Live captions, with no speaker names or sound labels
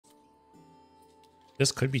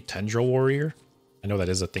This could be Tendril Warrior. I know that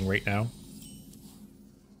is a thing right now.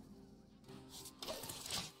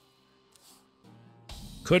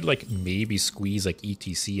 Could like maybe squeeze like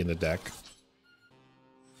ETC in the deck.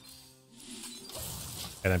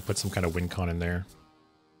 And then put some kind of win con in there.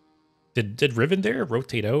 Did Rivendare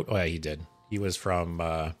rotate out? Oh yeah, he did. He was from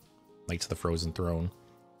Knights of the Frozen Throne.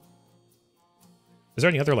 Is there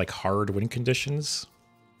any other like hard win conditions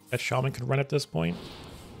that Shaman could run at this point?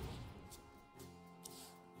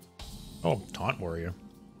 Oh, Taunt Warrior.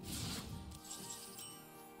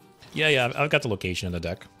 Yeah, I've got the location in the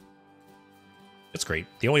deck. It's great.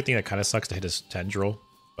 The only thing that kind of sucks to hit is Tendril,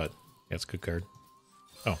 but yeah, it's a good card.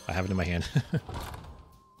 Oh, I have it in my hand.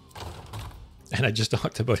 And I just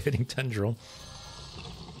talked about hitting Tendril.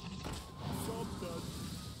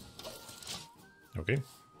 Okay.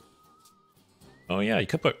 Oh yeah, you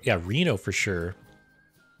could put, yeah, Reno for sure.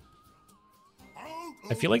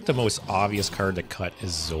 I feel like the most obvious card to cut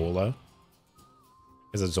is Zola.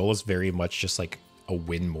 Because Zola's very much just like a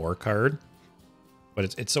win more card.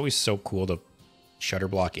 But it's always so cool to Shutter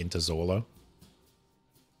Block into Zola.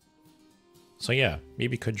 So yeah,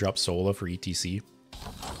 maybe could drop Zola for ETC.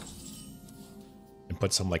 And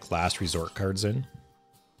put some like last resort cards in.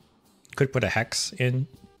 Could put a Hex in.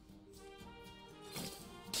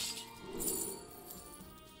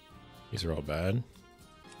 These are all bad.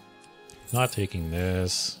 Not taking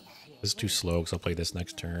this. This is too slow because I'll play this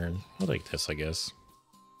next turn. I'll take this, I guess.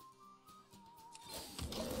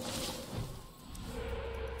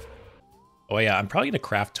 Oh yeah, I'm probably gonna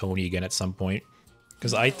craft Tony again at some point.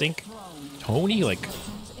 Because I think Tony, like,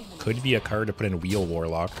 could be a card to put in Wheel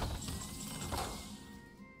Warlock.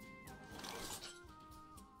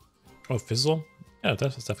 Oh, Fizzle? Yeah,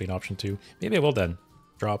 that's definitely an option too. Maybe I will then.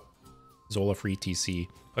 Drop Zola for ETC.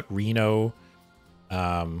 Put Reno.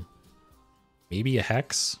 Maybe a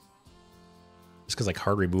Hex. Just because like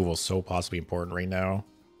hard removal is so possibly important right now.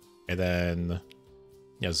 And then,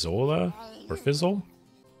 yeah, Zola or Fizzle.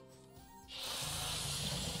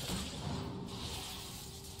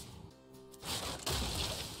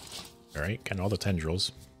 Alright, kind of all the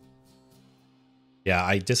tendrils. Yeah,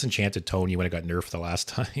 I disenchanted Tony when it got nerfed the last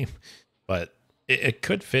time. But it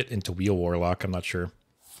could fit into Wheel Warlock, I'm not sure.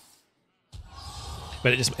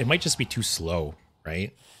 But it might just be too slow,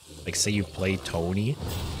 right? Like say you play Tony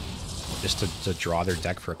just to draw their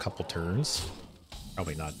deck for a couple turns.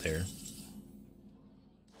 Probably not there.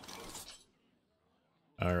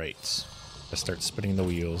 Alright. Let's start spinning the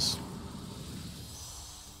wheels.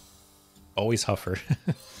 Always Huffer.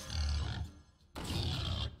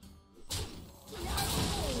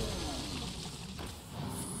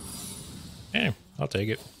 Eh, I'll take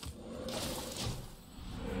it.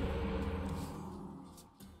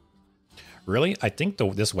 Really? I think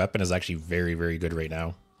this weapon is actually very, very good right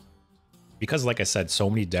now. Because, like I said, so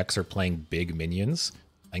many decks are playing big minions.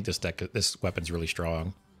 I think this weapon's really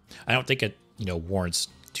strong. I don't think it, warrants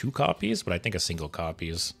 2 copies, but I think a single copy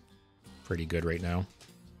is pretty good right now.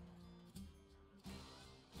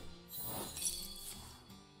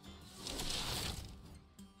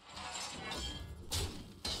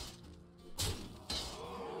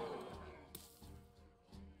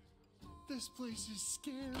 This place is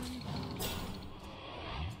scary.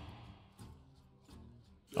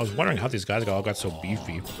 I was wondering how these guys all got so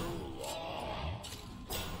beefy.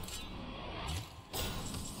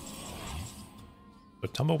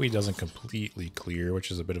 But Tumbleweed doesn't completely clear, which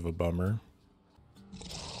is a bit of a bummer.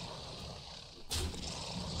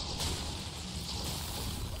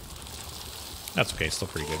 That's okay, still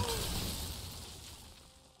pretty good.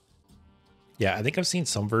 Yeah, I think I've seen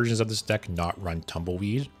some versions of this deck not run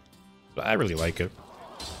Tumbleweed, but I really like it.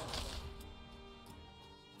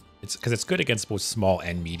 It's because it's good against both small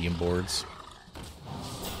and medium boards.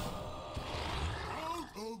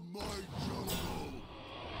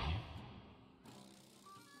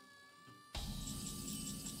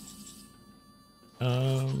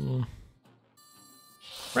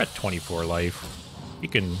 We're at 24 life. You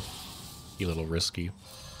can be a little risky.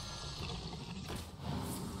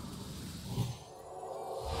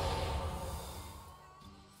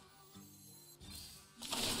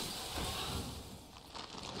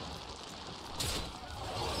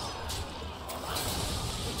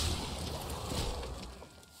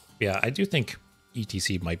 Yeah, I do think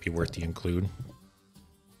ETC might be worth the include.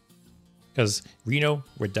 Because Reno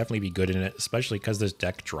would definitely be good in it, especially because this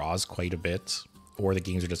deck draws quite a bit, or the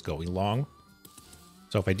games are just going long.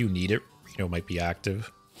 So if I do need it, Reno might be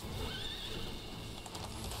active.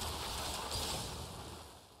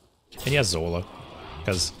 And yeah, Zola.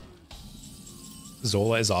 Because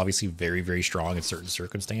Zola is obviously very, very strong in certain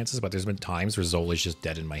circumstances, but there's been times where Zola is just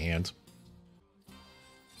dead in my hand.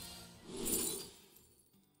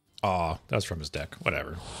 Aw, that was from his deck.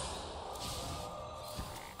 Whatever.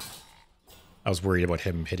 I was worried about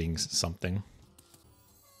him hitting something.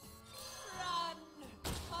 Run!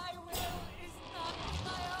 My will is not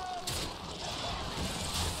my own!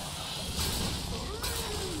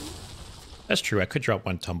 That's true. I could drop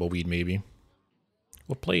one Tumbleweed, maybe.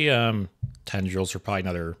 We'll play Tendrils for probably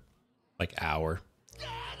another, like, hour.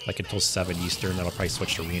 Like, until 7 Eastern, then I'll probably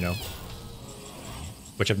switch to Reno.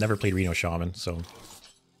 Which I've never played Reno Shaman, so...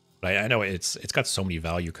 But I know it's got so many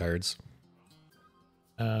value cards.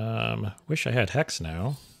 Wish I had Hex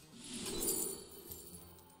now.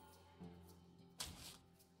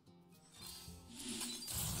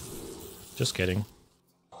 Just kidding.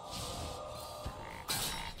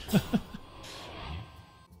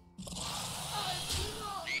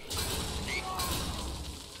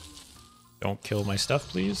 Don't kill my stuff,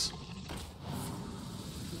 please.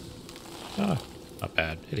 Ah, not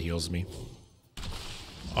bad. It heals me.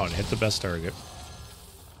 Oh, and hit the best target.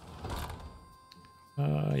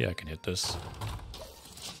 Yeah, I can hit this.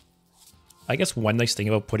 I guess one nice thing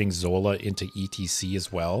about putting Zola into ETC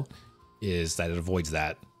as well is that it avoids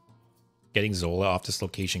that. Getting Zola off this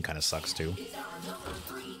location kind of sucks too.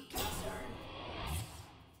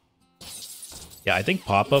 Yeah, I think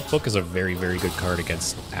Pop-Up Book is a very, very good card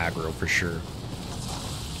against aggro for sure.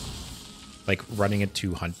 Like running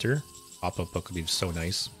into Hunter, Pop-Up Book would be so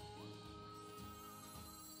nice.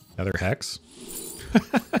 Another Hex.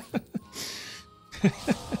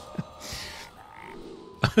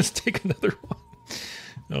 Let's take another one.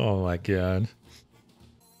 Oh my god.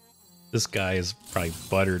 This guy is probably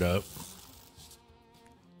buttered up.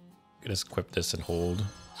 Gonna equip this and hold.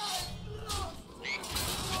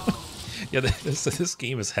 Yeah, this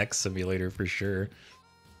game is Hex Simulator for sure.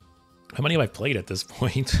 How many have I played at this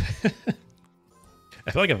point?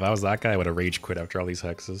 I feel like if I was that guy, I would have rage quit after all these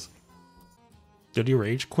hexes. Did he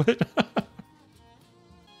rage quit?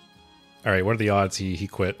 Alright, what are the odds he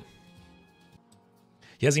quit?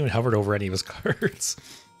 He hasn't even hovered over any of his cards.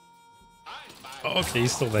 Oh, okay,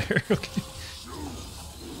 he's still there. Okay.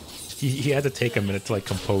 He had to take a minute to like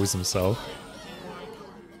compose himself.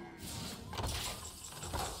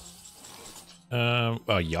 Oh,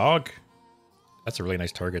 Yogg. That's a really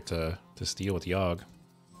nice target to steal with Yogg.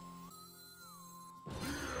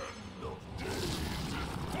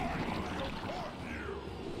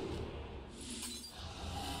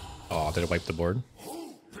 Oh, did it wipe the board?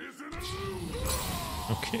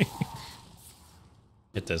 Okay.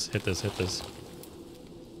 Hit this, hit this, hit this.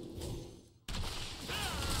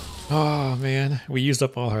 Oh, man. We used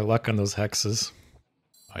up all our luck on those hexes.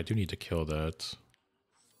 I do need to kill that.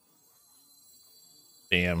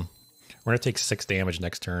 Damn. We're going to take 6 damage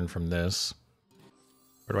next turn from this.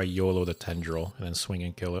 Or do I YOLO the Tendril and then swing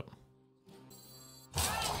and kill it?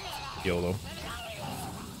 YOLO.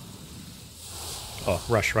 Oh,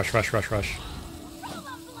 rush, rush, rush, rush, rush.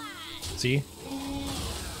 See?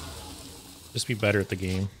 Just be better at the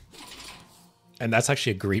game. And that's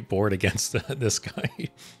actually a great board against this guy.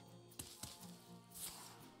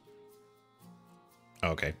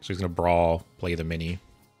 Okay, so he's going to brawl, play the mini.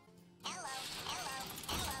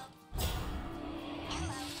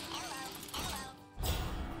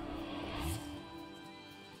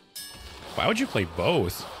 Why would you play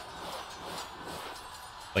both?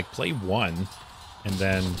 Like, play one, and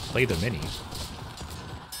then play the mini.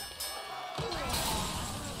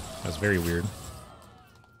 That's very weird.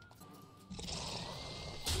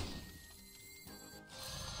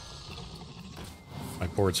 My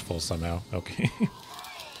board's full somehow. Okay.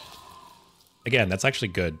 Again, that's actually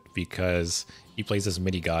good, because he plays this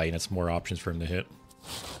mini guy, and it's more options for him to hit.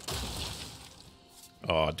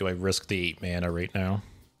 Oh, do I risk the 8 mana right now?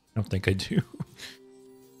 I don't think I do.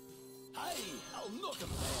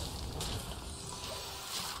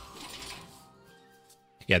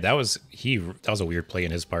 Yeah, that was a weird play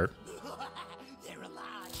in his part.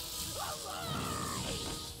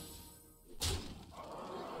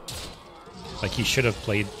 Like he should have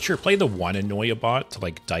played play the one Annoy a bot to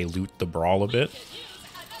like dilute the brawl a bit.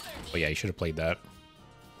 But yeah, he should have played that.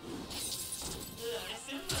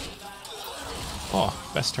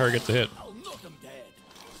 Oh, best target to hit.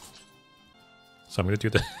 So I'm gonna do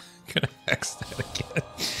the gonna hex that again.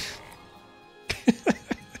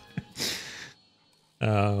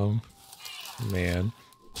 Man.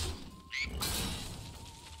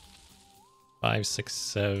 5, 6,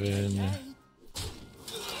 7.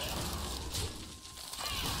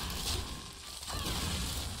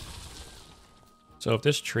 So if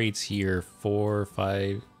this trades here, 4,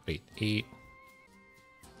 5, wait, 8.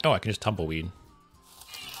 Oh, I can just Tumbleweed.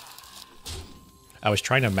 I was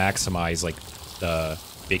trying to maximize like the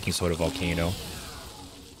baking soda volcano.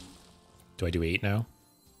 Do I do 8 now?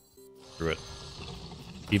 Screw it.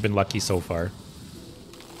 You've been lucky so far.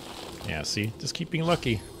 Yeah, see? Just keep being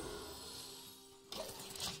lucky.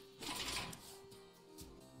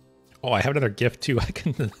 Oh, I have another gift too. I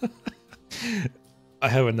can... I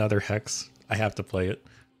have another Hex. I have to play it.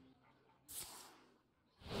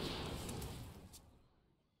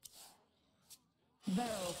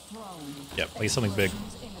 Yeah, play something big.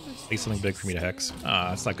 Play something big for me to Hex. Ah,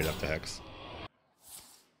 that's not good enough to Hex.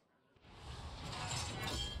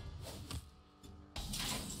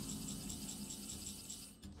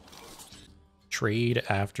 Trade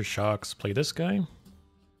Aftershocks. Play this guy.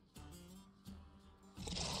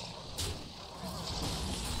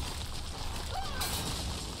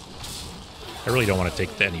 I really don't want to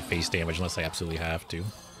take any face damage unless I absolutely have to. Run!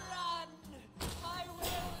 My will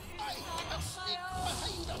is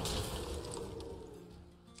not my own.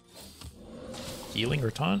 Healing or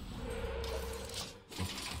taunt?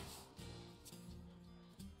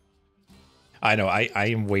 I know, I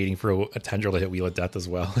am waiting for a Tendril to hit Wheel of Death as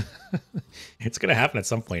well. It's going to happen at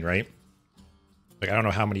some point, right? Like, I don't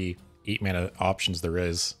know how many 8 mana options there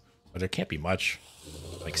is, but there can't be much.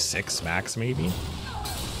 Like 6 max, maybe?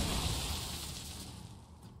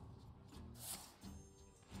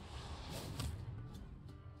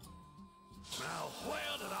 Now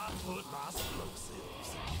where did I put my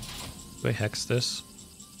explosives? Do I Hex this?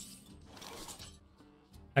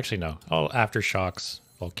 Actually, no. I'll Aftershocks,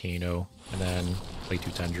 Volcano, and then play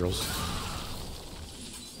 2 Tendrils.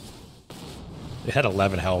 It had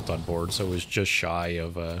 11 health on board, so it was just shy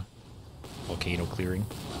of Volcano clearing.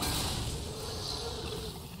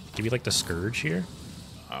 Give you like the Scourge here?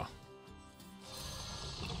 Oh.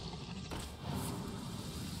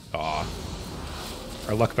 Aw.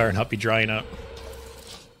 Our luck better not be drying up.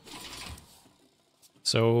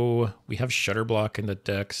 So we have Shutter Block in the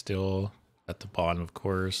deck still at the bottom, of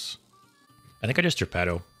course. I think I just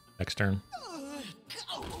Geppetto next turn.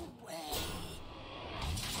 Go away.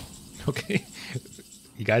 Okay.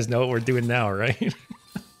 You guys know what we're doing now, right?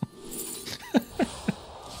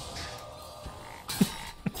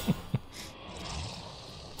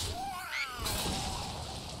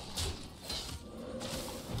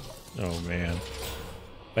 Oh man. Did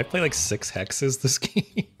I play like 6 Hexes this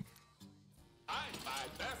game?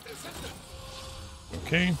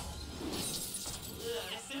 Okay.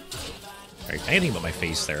 Alright, anything but my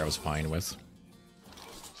face there I was fine with.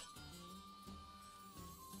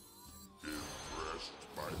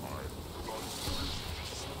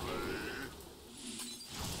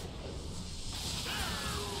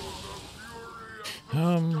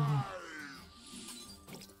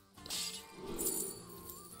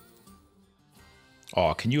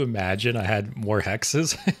 Oh, can you imagine I had more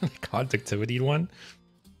Hexes? Conductivity one?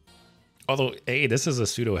 Although, hey, this is a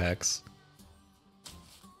pseudo Hex.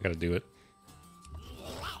 I gotta do it.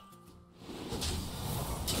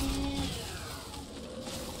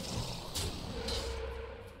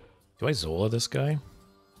 Do I Zola this guy?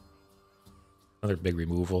 Another big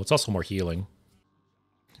removal. It's also more healing.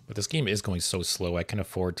 But this game is going so slow, I can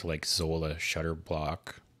afford to like Zola Shutter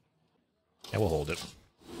Block. I will hold it.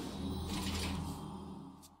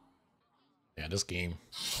 Yeah, this game.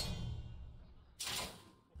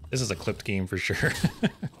 This is a clipped game for sure.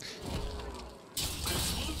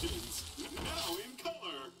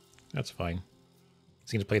 That's fine.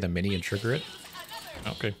 He's gonna play the mini and trigger it?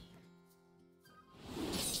 Okay.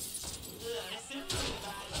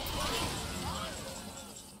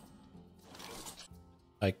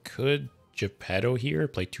 I could Geppetto here,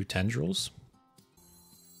 play 2 Tendrils.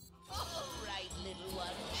 All right, little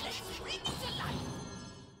one. Let's bring it to life.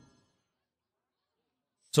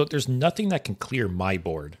 So there's nothing that can clear my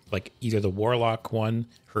board. Like either the Warlock one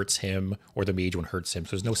hurts him or the Mage one hurts him.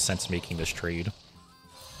 So there's no sense making this trade.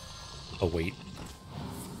 Oh wait.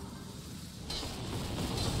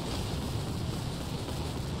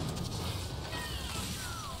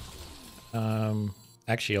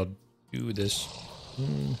 Actually I'll do this.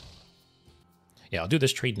 Yeah, I'll do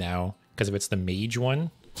this trade now, because if it's the Mage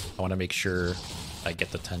one, I want to make sure I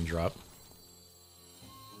get the 10 drop.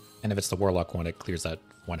 And if it's the Warlock one, it clears that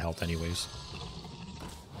 1 health anyways.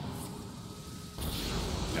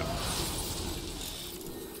 Yeah.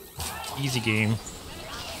 Easy game.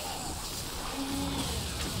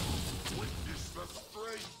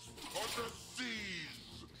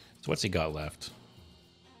 So what's he got left?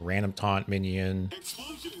 Random taunt minion.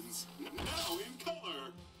 Explosions now in color.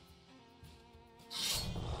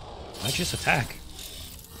 Why'd you just attack?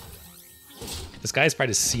 This guy's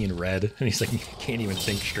probably just seeing red, and he's like, can't even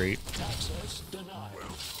think straight.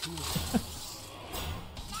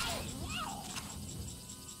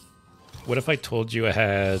 What if I told you I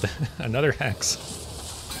had another hex?